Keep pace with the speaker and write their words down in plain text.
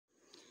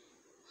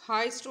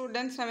Hi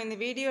students, நம்ம இந்த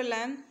வீடியோல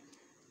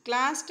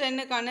class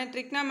 10 கான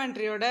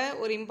trigonometry ஓட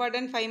ஒரு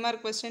important 5 mark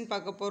question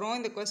பார்க்க போறோம்.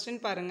 இந்த question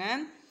பாருங்க.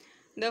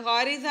 The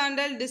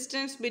horizontal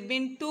distance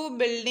between two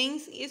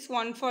buildings is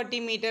 140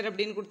 meter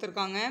அப்படினு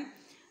கொடுத்திருக்காங்க.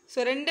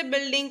 So ரெண்டு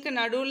பில்டிங்க்கு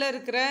நடுவுல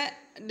இருக்கிற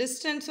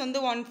distance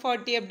வந்து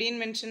 140 அப்படினு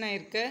மென்ஷன்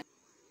ஆயிருக்கு.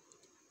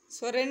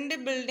 So ரெண்டு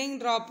பில்டிங்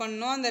டிரா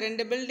பண்ணனும். அந்த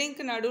ரெண்டு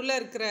பில்டிங்க்கு நடுவுல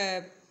இருக்கிற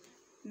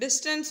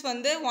distance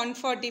வந்து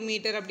 140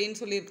 meter அப்படினு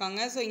சொல்லிருக்காங்க.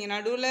 சோ இங்க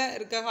நடுவுல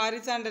இருக்க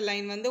horizontal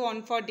line வந்து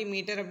 140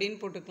 meter அப்படினு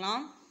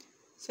போட்டுக்கலாம்.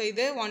 சோ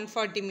இது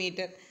 140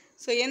 meter.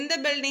 சோ எந்த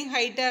பில்டிங்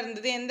ஹைட்டா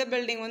இருந்தது, எந்த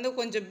பில்டிங் வந்து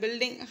கொஞ்சம்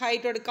பில்டிங்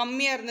ஹைட்டோட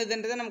கம்மியா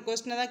இருந்ததுன்றதை நம்ம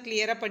क्वेश्चन தான்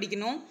கிளியரா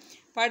படிக்கணும்.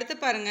 அடுத்து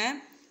பாருங்க,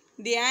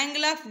 the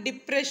angle of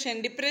depression,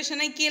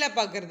 depression-ஐ கீழ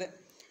பார்க்கிறது.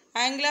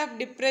 angle of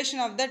depression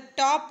of the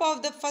top of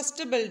the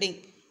first building.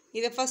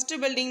 இத first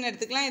building னு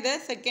எடுத்துக்கலாம், இத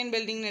second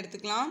building னு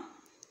எடுத்துக்கலாம்.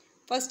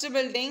 first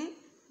building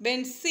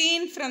when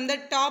seen from the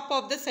top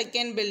of the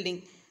second building.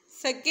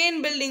 second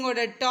building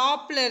ஓட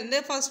டாப்ல இருந்து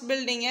first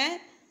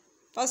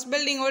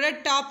building ஓட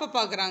டாப்பை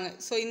பார்க்கறாங்க.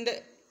 சோ இந்த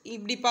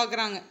இப்படி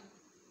பார்க்கறாங்க.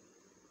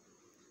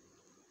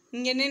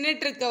 இங்க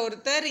நின்னுட்டு இருக்க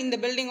ஒருத்தர் இந்த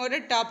பில்டிங்கோட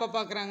டாப்பை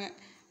பார்க்கறாங்க.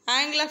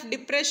 angle of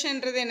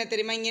depressionன்றது என்ன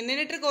தெரியுமா? இங்க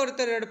நின்னுட்டு இருக்க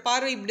ஒருத்தரோட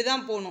பார்வை இப்படி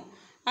தான் போணும்.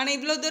 ஆனா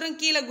இவ்வளவு தூரம்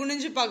கீழ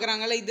குனிஞ்சு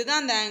பார்க்கறாங்கல,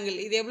 இதுதான் அந்த angle.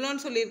 இது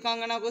எவ்வளவுன்னு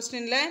சொல்லிருக்காங்கன்னா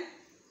क्वेश्चनல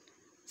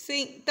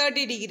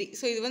 30 degree.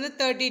 சோ இது வந்து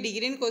 30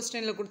 degree ன்னு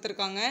क्वेश्चनல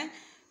கொடுத்திருக்காங்க.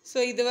 சோ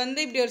இது வந்து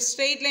இப்படி ஒரு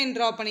ஸ்ட்ரெயிட் லைன்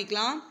டிரா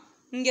பண்ணிக்கலாம்.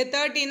 இங்க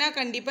 30 னா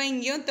கண்டிப்பா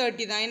இங்கேயும்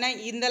 30 தான். ஏனா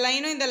இந்த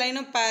லைனும் இந்த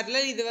லைனும்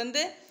parallel. இது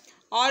வந்து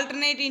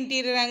alternate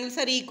interior angles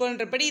are equal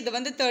ன்றபடி இது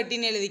வந்து 30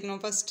 ன்னு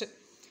எழுதிக்கணும் ஃபர்ஸ்ட்.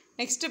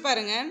 நெக்ஸ்ட்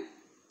பாருங்க,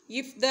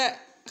 if the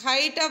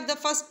height of the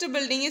first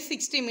building is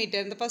 60 meter.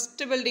 இந்த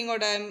first building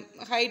ஓட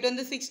height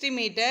வந்து 60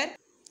 meter.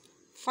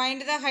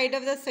 Find the height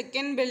of the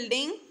second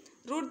building.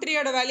 √3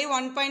 ஓட வேல்யூ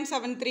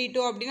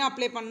 1.732 அப்படினு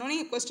அப்ளை பண்ணனும்.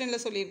 நீங்க क्वेश्चनல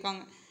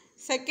சொல்லிருக்காங்க.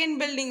 செகண்ட்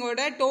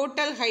பில்டிங்கோட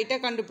டோட்டல் ஹைட்டை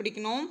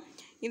கண்டுபிடிக்கணும்.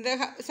 இந்த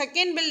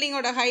செகண்ட்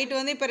பில்டிங்கோட ஹைட்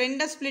வந்து இப்போ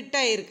ரெண்டா ஸ்ப்ளிட்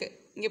ஆயிருக்கு.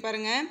 இங்க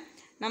பாருங்க,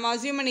 நம்ம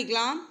அஸ்யூம்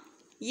பண்ணிக்கலாம்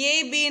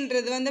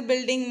ஏபின்றது வந்து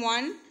பில்டிங்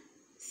 1,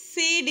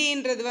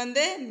 சிடின்றது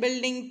வந்து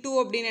பில்டிங் 2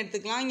 அப்படின்னு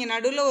எடுத்துக்கலாம். இங்க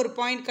நடுவில் ஒரு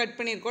பாயிண்ட் கட்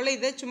பண்ணியிருக்கோம்ல,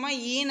 இதை சும்மா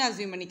ஈன்னு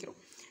அஸ்யூம்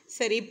பண்ணிக்கிறோம்.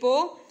 சரி, இப்போ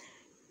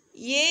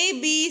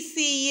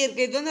ஏபிசி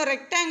இருக்கு. இது வந்து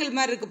ரெக்டாங்கிள்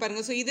மாதிரி இருக்கு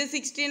பாருங்க. ஸோ இது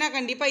 60னா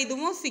கண்டிப்பாக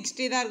இதுவும்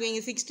 60 தான் இருக்கும்.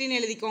 இங்கே 60ன்னு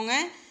எழுதிக்கோங்க.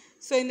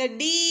 ஸோ இந்த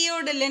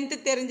டியோட லென்த்து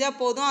தெரிஞ்சால்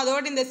போதும்.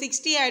 அதோட இந்த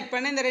 60 ஆட்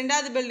பண்ண இந்த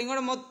ரெண்டாவது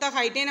பில்டிங்கோட மொத்த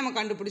ஹைட்டையும் நம்ம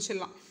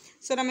கண்டுபிடிச்சிடலாம்.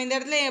 ஸோ நம்ம இந்த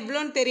இடத்துல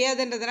எவ்வளோன்னு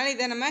தெரியாதுன்றதுனால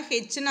இதை நம்ம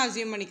ஹெச்னு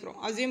அஸ்யூம் பண்ணிக்கிறோம்.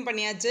 அஸ்யூம்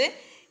பண்ணியாச்சு.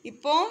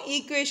 இப்போ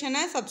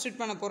ஈக்குவேஷனை சப்ஸ்டியூட்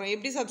பண்ண போகிறோம்.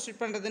 எப்படி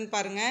சப்ஸ்டியூட் பண்ணுறதுன்னு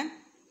பாருங்கள்.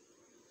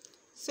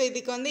 ஸோ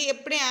இதுக்கு வந்து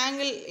எப்படி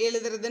ஆங்கிள்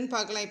எழுதுறதுன்னு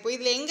பார்க்கலாம். இப்போ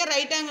இதில் எங்கே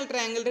ரைட் ஆங்கிள்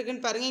ட்ரையாங்கிள்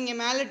இருக்குன்னு பாருங்கள். இங்கே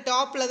மேலே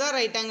டாப்பில் தான்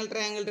ரைட் ஆங்கிள்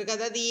ட்ரையாங்கிள் இருக்குது.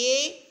 அதாவது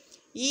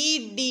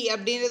ஏஇடி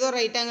அப்படின்றதும்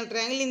ரைட் ஆங்கிள்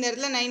ட்ரையாங்கிள். இந்த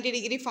இடத்துல 90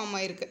 டிகிரி ஃபார்ம்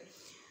ஆயிருக்கு.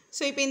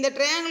 ஸோ இப்போ இந்த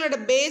ட்ரையாங்கிளோட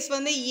பேஸ்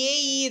வந்து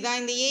ஏஇ தான்.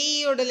 இந்த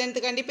ஏஇயோட லென்த்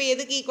கண்டிப்பாக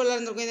எதுக்கு ஈக்குவலாக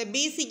இருந்திருக்கும்? இந்த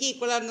பிசிக்கு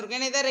ஈக்குவலாக இருந்திருக்கும்.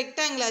 ஏன்னா இதான்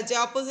ரெக்டாங்கிள் ஆச்சு,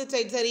 ஆப்போசிட்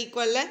சைட்ஸ் ஆர்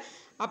ஈக்குவலில்.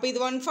 அப்போ இது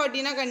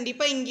 140னா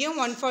கண்டிப்பாக இங்கேயும்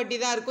 140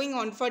 தான் இருக்கும். இங்கே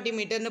 140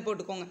 மீட்டர்னு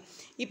போட்டுக்கோங்க.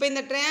 இப்போ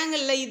இந்த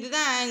ட்ரையாங்கிளில்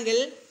இதுதான்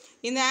ஆங்கிள்.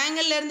 இந்த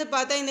ஆங்கிள்லேருந்து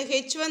பார்த்தா இந்த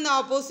ஹெச் வந்து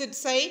ஆப்போசிட்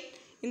சைட்,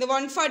 இந்த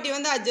 140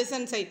 வந்து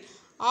அட்ஜசன்ட் சைட்.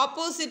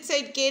 ஆப்போசிட்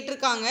சைட்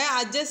கேட்டிருக்காங்க,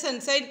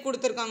 அட்ஜசன்ட் சைட்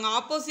கொடுத்துருக்காங்க.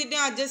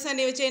 ஆப்போசிட்டையும்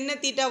அட்ஜசன்ட் வச்சு என்ன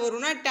தீட்டா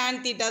வரும்னா tan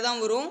தீட்டா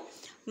தான் வரும்.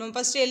 நம்ம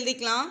ஃபஸ்ட்டு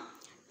எழுதிக்கலாம்.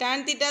 tan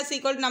theta is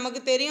equal to நமக்கு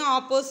தெரியும்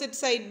opposite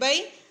side by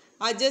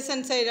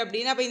adjacent side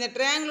அப்படின்னு. அப்போ இந்த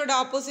ட்ரையாங்கிளோட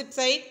ஆப்போசிட்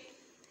சைட்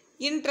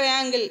இன்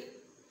ட்ரையாங்கிள்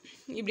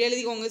இப்படி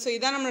எழுதிக்கோங்க. ஸோ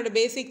இதான் நம்மளோட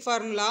பேசிக்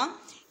ஃபார்முலா.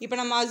 இப்போ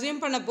நம்ம அஸ்யூம்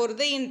பண்ண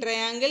போகிறது இன்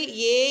ட்ரையாங்கிள்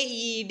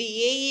ஏஇடி.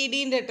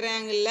 ஏஇடின்ற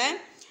ட்ரையாங்கிளில்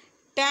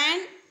tan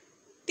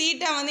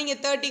தீட்டா வந்து இங்கே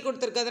 30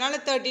 கொடுத்துருக்கிறதுனால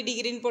 30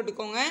 டிகிரின்னு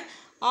போட்டுக்கோங்க.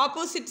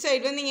 ஆப்போசிட்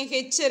சைடு வந்து இங்கே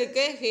ஹெச்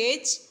இருக்குது,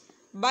 ஹெச்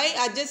பை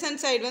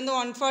அட்ஜசன்ட் சைடு வந்து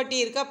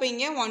 140 இருக்குது. அப்போ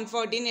இங்கே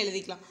 140ன்னு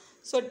எழுதிக்கலாம்.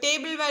 ஸோ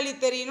டேபிள் வேல்யூ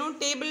தெரியணும்.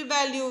 டேபிள்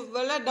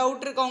வேல்யூவில்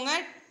டவுட் இருக்கவங்க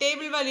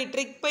டேபிள் வேல்யூ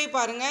ட்ரிக் போய்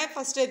பாருங்கள்.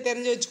 ஃபஸ்ட்டு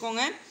தெரிஞ்சு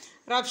வச்சுக்கோங்க.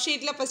 ரஃப்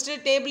ஷீட்டில் ஃபஸ்ட்டு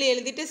டேபிள்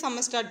எழுதிட்டு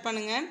சம்ம ஸ்டார்ட்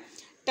பண்ணுங்கள்.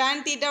 tan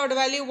தீட்டாவோட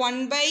value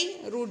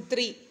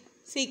 1/√3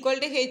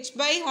 equal to H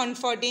by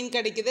 140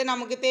 கிடைக்குது.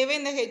 நமக்கு தேவை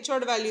இந்த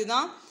ஹெச்சோட வேல்யூ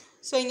தான்.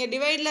 ஸோ இங்கே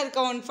டிவைடில் இருக்க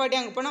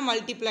 140 அங்கே போனால்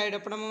மல்டிப்ளை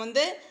ஆகிடும். அப்போ நம்ம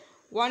வந்து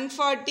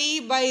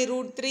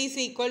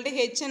 140/√3 ஈக்குவல் டு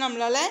ஹெச்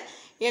நம்மளால்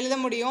எழுத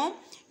முடியும்.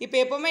 இப்போ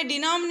எப்போவுமே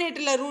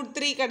டினாமினேட்டரில்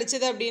 √3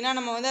 கிடச்சிது அப்படின்னா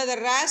நம்ம வந்து அதை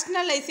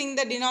ரேஷ்னலைசிங்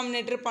த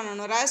டினாமினேட்டர்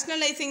பண்ணணும்.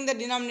 ரேஷ்னலைசிங் த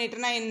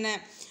டினாமினேட்டர்னால் என்ன?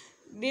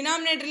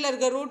 டினாமினேட்டரில்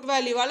இருக்க ரூட்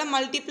வேல்யூவால்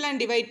மல்டிப்ளை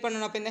அண்ட் டிவைட்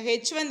பண்ணணும். அப்போ இந்த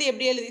ஹெச் வந்து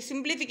எப்படி எழுதி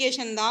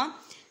சிம்பிளிஃபிகேஷன் தான்.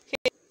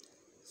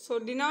 ஸோ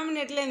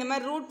டினாமினேட்டரில் இந்த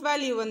மாதிரி ரூட்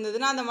வேல்யூ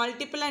வந்ததுன்னா அந்த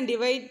மல்டிப்ளை அண்ட்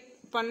டிவைட்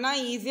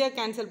பண்ணால் ஈஸியாக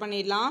கேன்சல்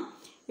பண்ணிடலாம்.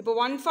 இப்போ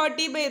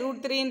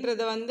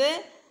 140/√3ன்றதை வந்து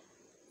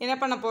என்ன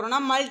பண்ண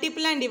போகிறோம்னா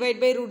மல்டிப்ளை அண்ட்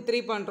டிவைட் பை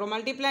 √3 பண்ணுறோம்.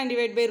 மல்டிப்ளை அண்ட்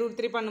டிவைட் பை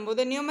 √3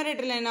 பண்ணும்போது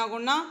நியூமரேட்டரில் என்ன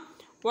ஆகும்னா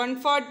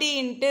 140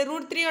 இன்ட்டு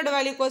 √3யோட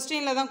வேல்யூ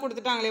கொஸ்டினில் தான்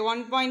கொடுத்துட்டாங்களே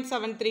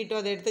 1.732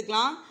 அதை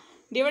எடுத்துக்கலாம்.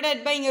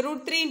 டிவைடட் பை இங்கே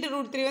 √3 இன்ட்டு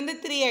 √3 வந்து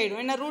 3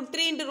 ஆகிடும். ஏன்னா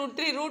 √3 இன்ட்டு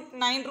 √3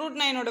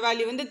 √9ஓட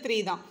வேல்யூ வந்து 3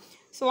 தான்.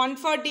 ஸோ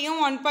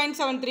 140யும்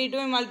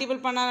 1.732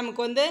 மல்டிபிள் பண்ணால்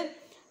நமக்கு வந்து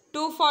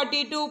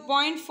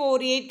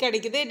 242.48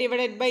 கிடைக்குது.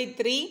 டிவைடட் பை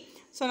 3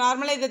 ஸோ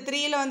நார்மலாக இதை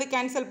 3ல் வந்து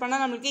கேன்சல்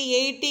பண்ணால் நம்மளுக்கு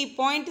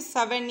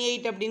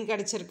 80.78 அப்படின்னு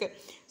கிடச்சிருக்கு.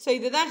 ஸோ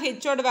இதுதான்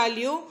ஹெச்சோட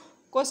வேல்யூ.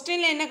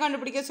 கொஸ்டினில் என்ன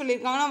கண்டுபிடிக்க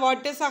சொல்லியிருக்காங்கன்னா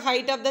what is a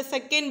height of the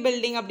second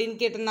building அப்படின்னு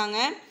கேட்டிருந்தாங்க.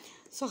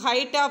 So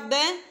height of the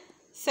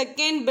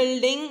second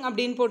building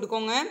அப்படின்னு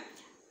போட்டுக்கோங்க.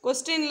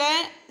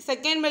 கொஸ்டினில்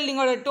செகண்ட்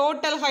பில்டிங்கோட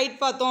டோட்டல் ஹைட்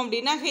பார்த்தோம்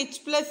அப்படின்னா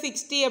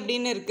h+60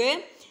 அப்படின்னு இருக்குது.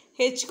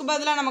 ஹெச்க்கு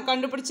பதிலாக நம்ம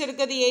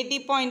கண்டுபிடிச்சிருக்கிறது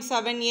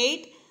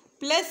 80.78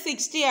 +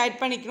 60 ஆட்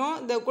பண்ணிக்கணும்.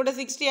 இதை கூட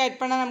 60 ஆட்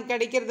பண்ணால் நமக்கு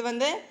கிடைக்கிறது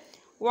வந்து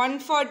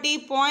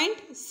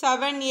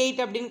 140.78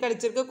 அப்படின்னு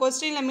கிடச்சிருக்கு.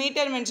 கொஸ்டினில்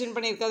மீட்டர் மென்ஷன்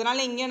பண்ணியிருக்கு,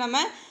 அதனால் இங்கேயும் நம்ம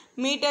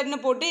மீட்டர்னு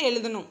போட்டு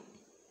எழுதணும்.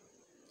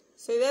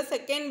 ஸோ இதான்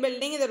செகண்ட்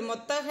பில்டிங். இதோட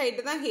மொத்த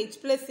ஹைட்டு தான்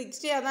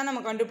h+60, அதான்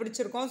நம்ம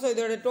கண்டுபிடிச்சிருக்கோம். ஸோ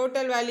இதோட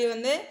டோட்டல் வேல்யூ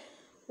வந்து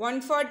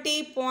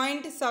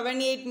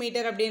 140.78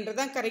 மீட்டர் அப்படின்றது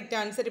தான் கரெக்ட்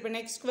ஆன்சர். இப்போ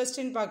நெக்ஸ்ட்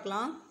கொஸ்டின்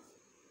பார்க்கலாம்.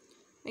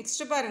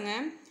 நெக்ஸ்ட்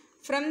பாருங்கள்.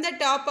 From the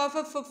top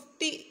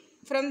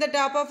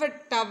of a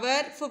tower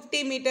 50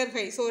 meter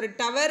high. So ஒரு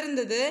டவர்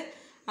இருந்தது,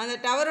 அந்த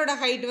டவரோட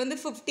ஹைட் வந்து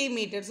 50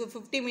 மீட்டர். ஸோ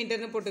 50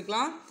 மீட்டர்னு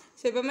போட்டுக்கலாம்.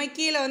 ஸோ எப்போவுமே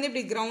கீழே வந்து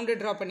இப்படி கிரவுண்டு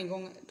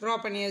ட்ரா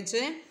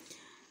பண்ணியாச்சு.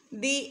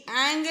 The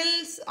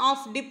angles of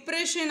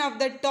depression of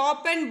the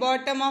top and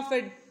bottom of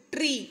a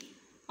tree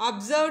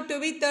observed to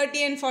be 30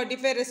 and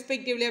 45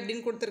 respectively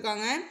அப்படின்னு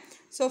கொடுத்துருக்காங்க.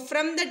 So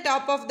from the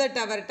top of the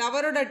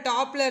டவரோட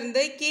டாப்பில்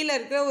இருந்து கீழே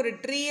இருக்கிற ஒரு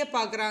ட்ரீயை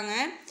பார்க்குறாங்க.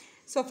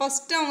 ஸோ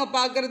ஃபஸ்ட்டு அவங்க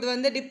பார்க்குறது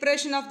வந்து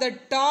depression of the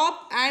top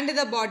and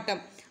the bottom.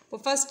 இப்போ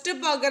ஃபஸ்ட்டு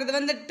பார்க்குறது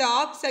வந்து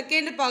டாப்,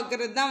 செகண்டு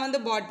பார்க்குறது தான் வந்து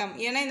பாட்டம்.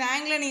 ஏன்னா இந்த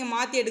ஆங்கிளை நீங்கள்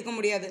மாற்றி எடுக்க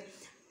முடியாது.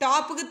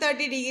 டாப்புக்கு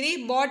 30 டிகிரி,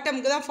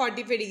 பாட்டமுக்கு தான்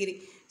 45 டிகிரி.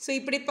 ஸோ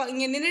இப்படி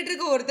இங்கே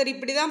நின்றுட்டுருக்க ஒருத்தர்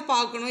இப்படி தான்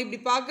பார்க்கணும். இப்படி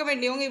பார்க்க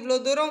வேண்டியவங்க இவ்வளோ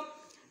தூரம்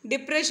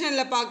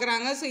டிப்ரெஷனில்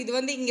பார்க்குறாங்க. ஸோ இது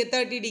வந்து இங்கே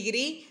 30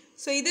 டிகிரி.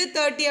 ஸோ இது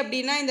 30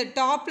 அப்படின்னா இந்த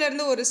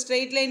டாப்லேருந்து ஒரு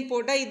ஸ்ட்ரெயிட் லைன்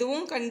போட்டால்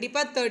இதுவும்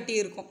கண்டிப்பாக 30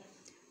 இருக்கும்.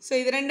 ஸோ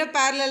இது ரெண்டும்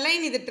பேரலல்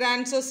லைன், இது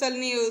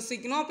டிரான்ஸ்வர்சல்னு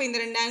யோசிக்கணும். அப்போ இந்த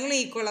ரெண்டு ஆங்கிளும்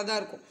ஈக்குவலாக தான்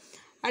இருக்கும்.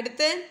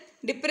 அடுத்து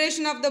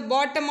depression of the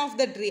bottom of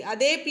the tree,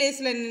 அதே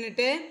பிளேஸில்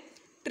நின்றுட்டு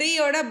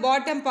ட்ரீயோட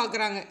பாட்டம்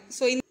பார்க்குறாங்க.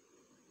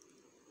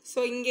 ஸோ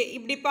இங்கே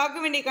இப்படி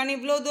பார்க்க வேண்டியக்கான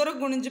இவ்வளோ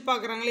தூரம் குனிஞ்சு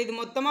பார்க்குறாங்களே, இது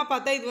மொத்தமாக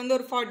பார்த்தா இது வந்து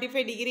ஒரு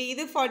 45 டிகிரி.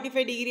 இது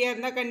 45 டிகிரியாக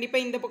இருந்தால்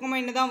கண்டிப்பாக இந்த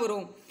பக்கமாக என்ன தான்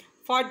வரும்,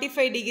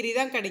 45 டிகிரி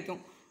தான்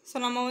கிடைக்கும். ஸோ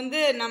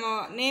நம்ம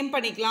நேம்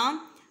பண்ணிக்கலாம்.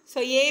 So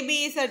AB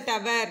is a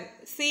tower,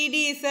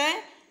 CD is a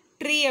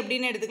tree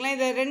அப்படின்னு எடுத்துக்கலாம்.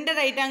 இதில் 2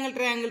 ரைட் ஆங்கிள்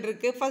ட்ரையாங்கிள்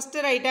இருக்குது.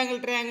 ஃபஸ்ட்டு ரைட்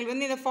ஆங்கிள் ட்ரையாங்கிள்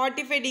வந்து இந்த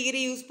 45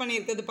 டிகிரி யூஸ்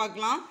பண்ணியிருக்கிறது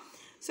பார்க்கலாம்.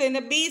 ஸோ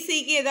இந்த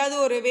பிசிக்கு ஏதாவது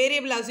ஒரு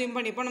வேரியபிள் அசியூம்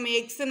பண்ணிப்போம். நம்ம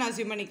எக்ஸ்ன்னு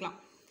அசியூம் பண்ணிக்கலாம்.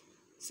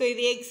 ஸோ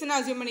இது எக்ஸ்ன்னு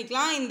அசியூம்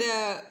பண்ணிக்கலாம். இந்த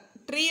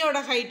ட்ரீயோட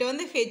ஹைட்டை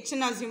வந்து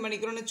ஹெச்ன்னு அசியூம்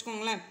பண்ணிக்கிறோன்னு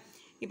வச்சுக்கோங்களேன்.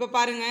 இப்போ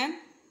பாருங்கள்,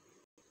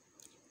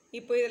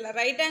 இப்போ இதில்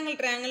ரைட் ஆங்கிள்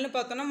ட்ரையாங்கிள்னு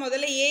பார்த்தோன்னா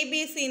முதல்ல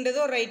ஏபிசின்றது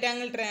ஒரு ரைட்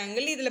ஆங்கிள்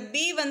ட்ரையாங்கிள். இதில்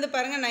பி வந்து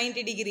பாருங்கள்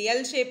 90 டிகிரி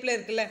எல் ஷேப்பில்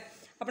இருக்குல்ல.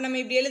 அப்போ நம்ம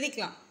இப்படி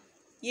எழுதிக்கலாம்.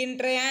 இன்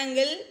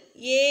ட்ரையாங்கிள்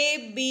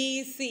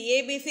ஏபிசி,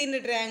 ஏபிசின்ற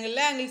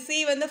ட்ரையாங்கிளில் ஆங்கிள் சி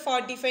வந்து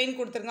 45ன்னு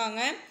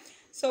கொடுத்துருக்காங்க.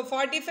 ஸோ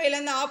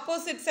 45லேருந்து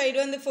ஆப்போசிட் சைடு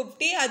வந்து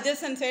 50,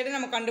 அட்ஜசன்ட் சைடு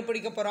நம்ம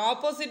கண்டுபிடிக்க போகிறோம்.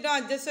 ஆப்போசிட்டும்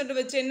அட்ஜசன்ட்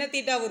வச்சு என்ன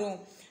தீட்டா வரும்,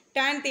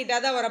 tan தீட்டா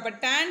தான் வரும். அப்போ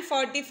tan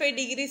 45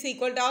 டிகிரிஸ்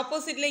ஈக்குவல் டு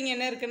ஆப்போசிட்டில் இங்கே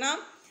என்ன இருக்குன்னா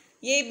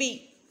AB.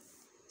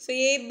 So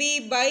AB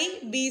by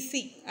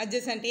PC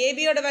adjacent.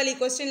 ஏபியோட value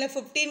கொஸ்டினில்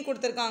 15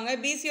 கொடுத்துருக்காங்க,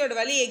 பிசியோட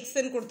வேல்யூ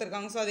எக்ஸ்ன்னு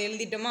கொடுத்துருக்காங்க. ஸோ அதை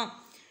எழுதிட்டோமா.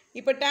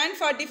 இப்போ tan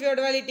 45ஓட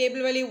value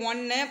table value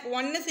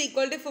 1 is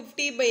equal to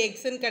 50 by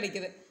எக்ஸ்ன்னு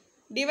கிடைக்குது.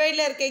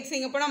 டிவைடில் இருக்க எக்ஸ்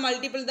இங்கே போனால்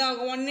மல்டிபிள் தான்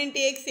ஆகும். 1 ×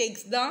 x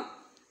எக்ஸ் தான்.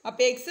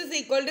 அப்போ எக்ஸ் இஸ்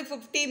ஈக்குவல் டு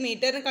 50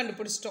 மீட்டர்னு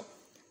கண்டுபிடிச்சிட்டோம்.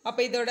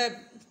 அப்போ இதோட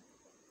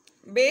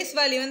பேஸ்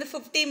வேல்யூ வந்து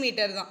 50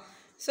 மீட்டர் தான்.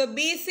 ஸோ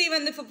பிசி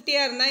வந்து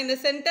 50ஆக இருந்தால் இந்த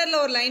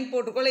சென்டரில் ஒரு லைன்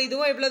போட்டுக்கோல,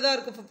 இதுவும் எவ்வளோ தான்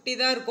இருக்கும், 50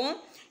 தான் இருக்கும்.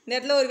 இந்த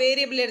இடத்துல ஒரு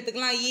வேரியபிள்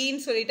எடுத்துக்கலாம்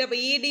ஈன்னு சொல்லிட்டு. அப்போ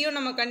இடியும்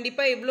நம்ம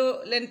கண்டிப்பாக எவ்வளோ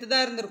லென்த்து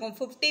தான் இருந்திருக்கும்,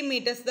 50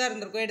 மீட்டர்ஸ் தான்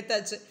இருந்திருக்கும்.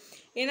 எடுத்தாச்சு.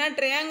 ஏன்னா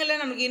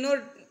ட்ரையாங்கிளில் நமக்கு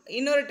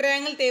இன்னொரு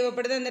ட்ரையாங்கிள்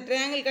தேவைப்படுது. அந்த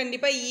ட்ரையாங்கிள்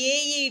கண்டிப்பாக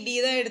ஏஇடி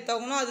தான்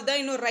எடுத்தாகணும்.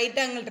 அதுதான் இன்னொரு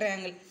right angle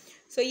triangle.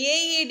 So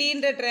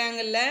ஏஇடின்ற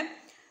ட்ரையாங்கிளில்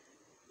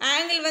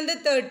angle வந்து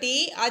 30,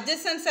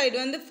 அட்ஜசன்ட் சைடு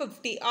வந்து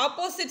 50,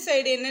 ஆப்போசிட்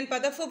சைடு என்னன்னு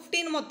பார்த்தா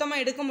 15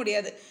 மொத்தமாக எடுக்க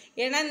முடியாது.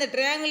 ஏன்னா இந்த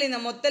ட்ரையாங்கிள் இந்த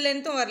மொத்த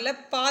லென்த்தும் வரல,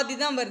 பாதி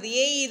தான் வருது,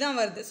 ஏஇ தான்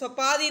வருது. ஸோ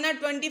பாதினா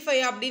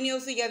 25 அப்படின்னு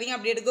யோசிக்காதீங்க,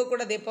 அப்படி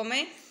எடுக்கக்கூடாது. எப்போவுமே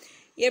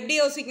எப்படி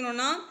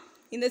யோசிக்கணும்னா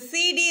இந்த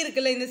சிடி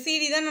இருக்குல்ல, இந்த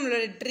சிடி தான்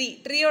நம்மளோட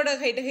ட்ரீயோட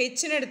ஹைட்டு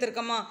ஹெச்னு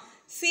எடுத்திருக்கோமா.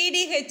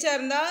 சிடி ஹெச்சாக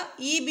இருந்தால்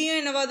இபியும்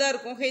என்னவாக தான்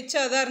இருக்கும்,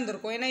 ஹெச்சாக தான்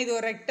இருந்திருக்கும். ஏன்னா இது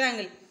ஒரு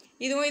ரெக்டாங்கிள்,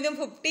 இதுவும்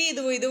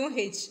 50, இதுவும்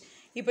ஹெச்.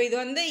 இப்போ இது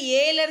வந்து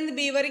ஏலேருந்து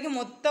பி வரைக்கும்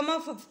மொத்தமாக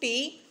 50,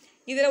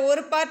 இதில்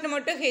ஒரு பார்ட்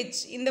மட்டும் ஹெச்,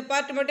 இந்த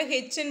பார்ட் மட்டும்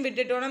ஹெச்ன்னு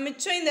விட்டுட்டோன்னா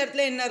மிச்சம் இந்த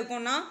இடத்துல என்ன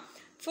இருக்கும்னா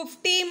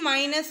 50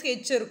 மைனஸ்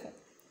ஹெச் இருக்கும்.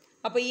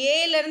 அப்போ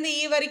ஏலேருந்து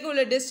இ வரைக்கும்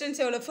உள்ள டிஸ்டன்ஸ்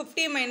எவ்வளோ,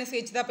 50 மைனஸ்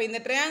ஹெச் தான். அப்போ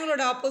இந்த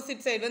ட்ரையாங்கிளோட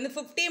ஆப்போசிட் சைடு வந்து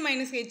 50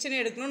 மைனஸ் ஹெச்னு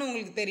எடுக்கணும்னு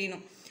உங்களுக்கு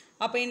தெரியணும்.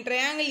 அப்போ இந்த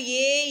triangle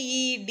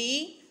AED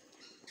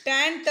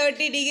tan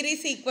 30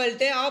 decrease equal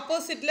to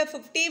ஆப்போசிட்டில்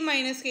 50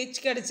 மைனஸ் ஹெச்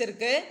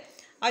கிடச்சிருக்கு,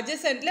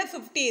 அட்ஜசன்ட்டில்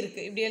 50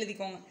 இருக்குது. இப்படி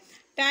எழுதிக்கோங்க.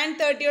 tan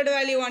 30ஓட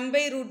value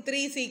 1/√3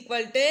 is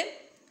equal to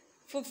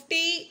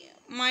 50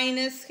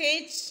 minus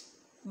H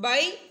by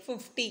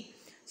 50.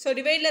 So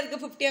டிவைடில் இருக்க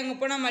 50 அங்கே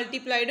போனால்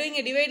மல்டிப்ளை ஆகிடும்,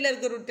 இங்கே டிவைடில்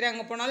இருக்க √3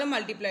 அங்கே போனாலும்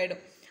மல்டிப்ளை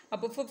ஆகிடும்.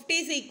 அப்போ 50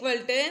 is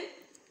equal to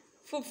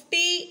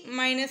 50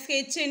 minus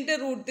H into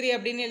 √3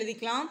 அப்படின்னு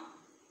எழுதிக்கலாம்.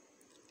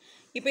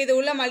 இப்போ இதை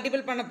உள்ள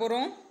மல்டிபிள் பண்ண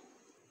போகிறோம்.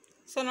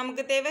 ஸோ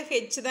நமக்கு தேவை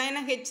ஹெச் தான்,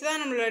 ஏன்னா ஹெச் தான்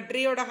நம்மளோட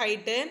ட்ரீயோட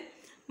ஹைட்டு.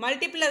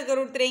 மல்டிபிள் இருக்க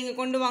 √3 இங்கே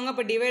கொண்டு வாங்க,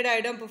 இப்போ டிவைட்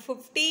ஆகிடும். இப்போ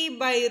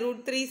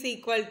 50/√3 இஸ்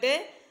ஈக்குவல் டு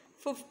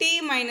 50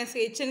 மைனஸ்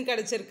ஹெச்னு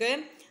கிடச்சிருக்கு.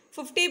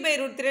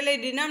 50/√3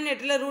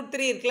 டினாமினேட்டரில்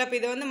 √3 இருக்குல்ல, அப்போ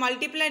இதை வந்து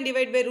மல்டிபிள் அண்ட்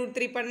டிவைட் பை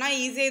 √3 பண்ணால்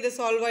ஈஸியாக இதை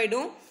சால்வ்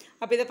ஆகிடும்.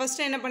 அப்போ இதை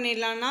ஃபஸ்ட்டு என்ன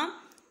பண்ணிடலான்னா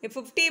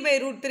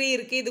 50/√3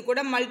 இருக்குது, இது கூட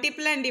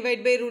மல்டிபிள் அண்ட்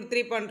டிவைட் பை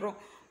 √3 பண்ணுறோம்.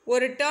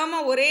 ஒரு டேர்மை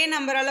ஒரே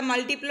நம்பரால்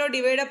மல்டிப்ளோ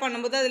டிவைடாக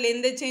பண்ணும்போது அதில்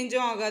எந்த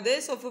சேஞ்சும் ஆகாது.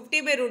 ஸோ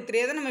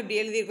 50/√3 தான் நம்ம இப்படி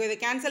எழுதியிருக்கோம். இதை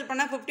கேன்சல்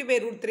பண்ணால்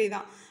 50/√3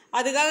 தான்.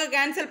 அதுக்காக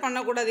கேன்சல்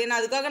பண்ணக்கூடாது, ஏன்னா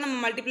அதுக்காக நம்ம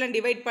மல்டிபிள் அண்ட்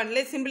டிவைட்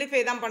பண்ணல,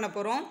 சிம்பிளிஃபை தான் பண்ண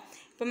போகிறோம்.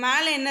 இப்போ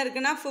மேலே என்ன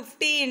இருக்குன்னா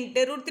 50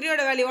 ×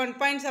 √3யோட வேல்யூ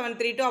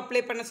 1.732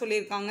 அப்ளை பண்ண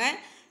சொல்லியிருக்காங்க.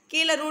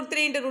 கீழே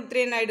 √3 ×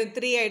 √3 என்ன ஆகிடும்,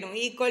 3 ஆகிடும்,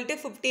 equal to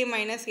 50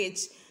 minus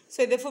H. So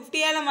இது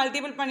 50ஆல்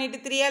மல்டிபிள் பண்ணிவிட்டு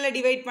 3ஆல்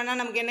டிவைட் பண்ணால்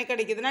நமக்கு என்ன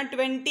கிடைக்குதுன்னா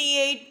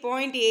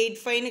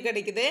 28.85ன்னு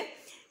கிடைக்குது,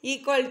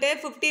 equal to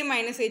 50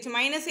 minus H.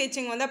 Minus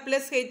ஹெச்சுங்க வந்தால்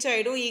ப்ளஸ் ஹெச்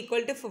ஆகிடும்,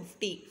 ஈக்குவல் டு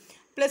 50.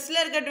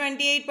 ப்ளஸில் இருக்க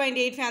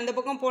 28.85 அந்த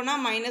பக்கம்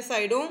போனால் மைனஸ்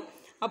ஆகிடும்.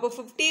 அப்போ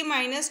 50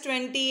 மைனஸ்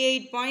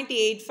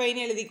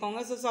 28.85ன்னு எழுதிக்கோங்க.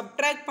 ஸோ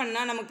சப்ட்ராக்ட்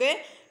பண்ணால் நமக்கு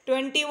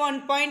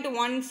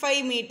 21.15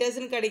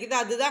 மீட்டர்ஸ்னு கிடைக்குது.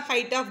 அதுதான்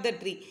ஹைட் ஆஃப் த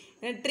ட்ரீ.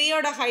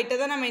 ட்ரீயோட ஹைட்டை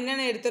தான் நம்ம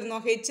என்னென்ன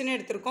எடுத்திருந்தோம், ஹெச்னு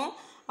எடுத்திருக்கோம்.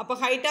 அப்போ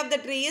height of the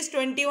tree is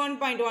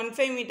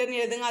 21.15 மீட்டர்னு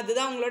எழுதுங்க.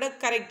 அதுதான் உங்களோட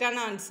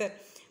கரெக்டான ஆன்சர்.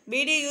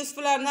 வீடியோ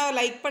யூஸ்ஃபுல்லாக இருந்தால்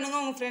லைக்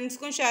பண்ணுங்கள், உங்கள்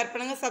ஃப்ரெண்ட்ஸ்க்கும் ஷேர்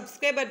பண்ணுங்கள்.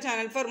 Subscribe our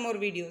channel for more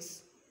videos.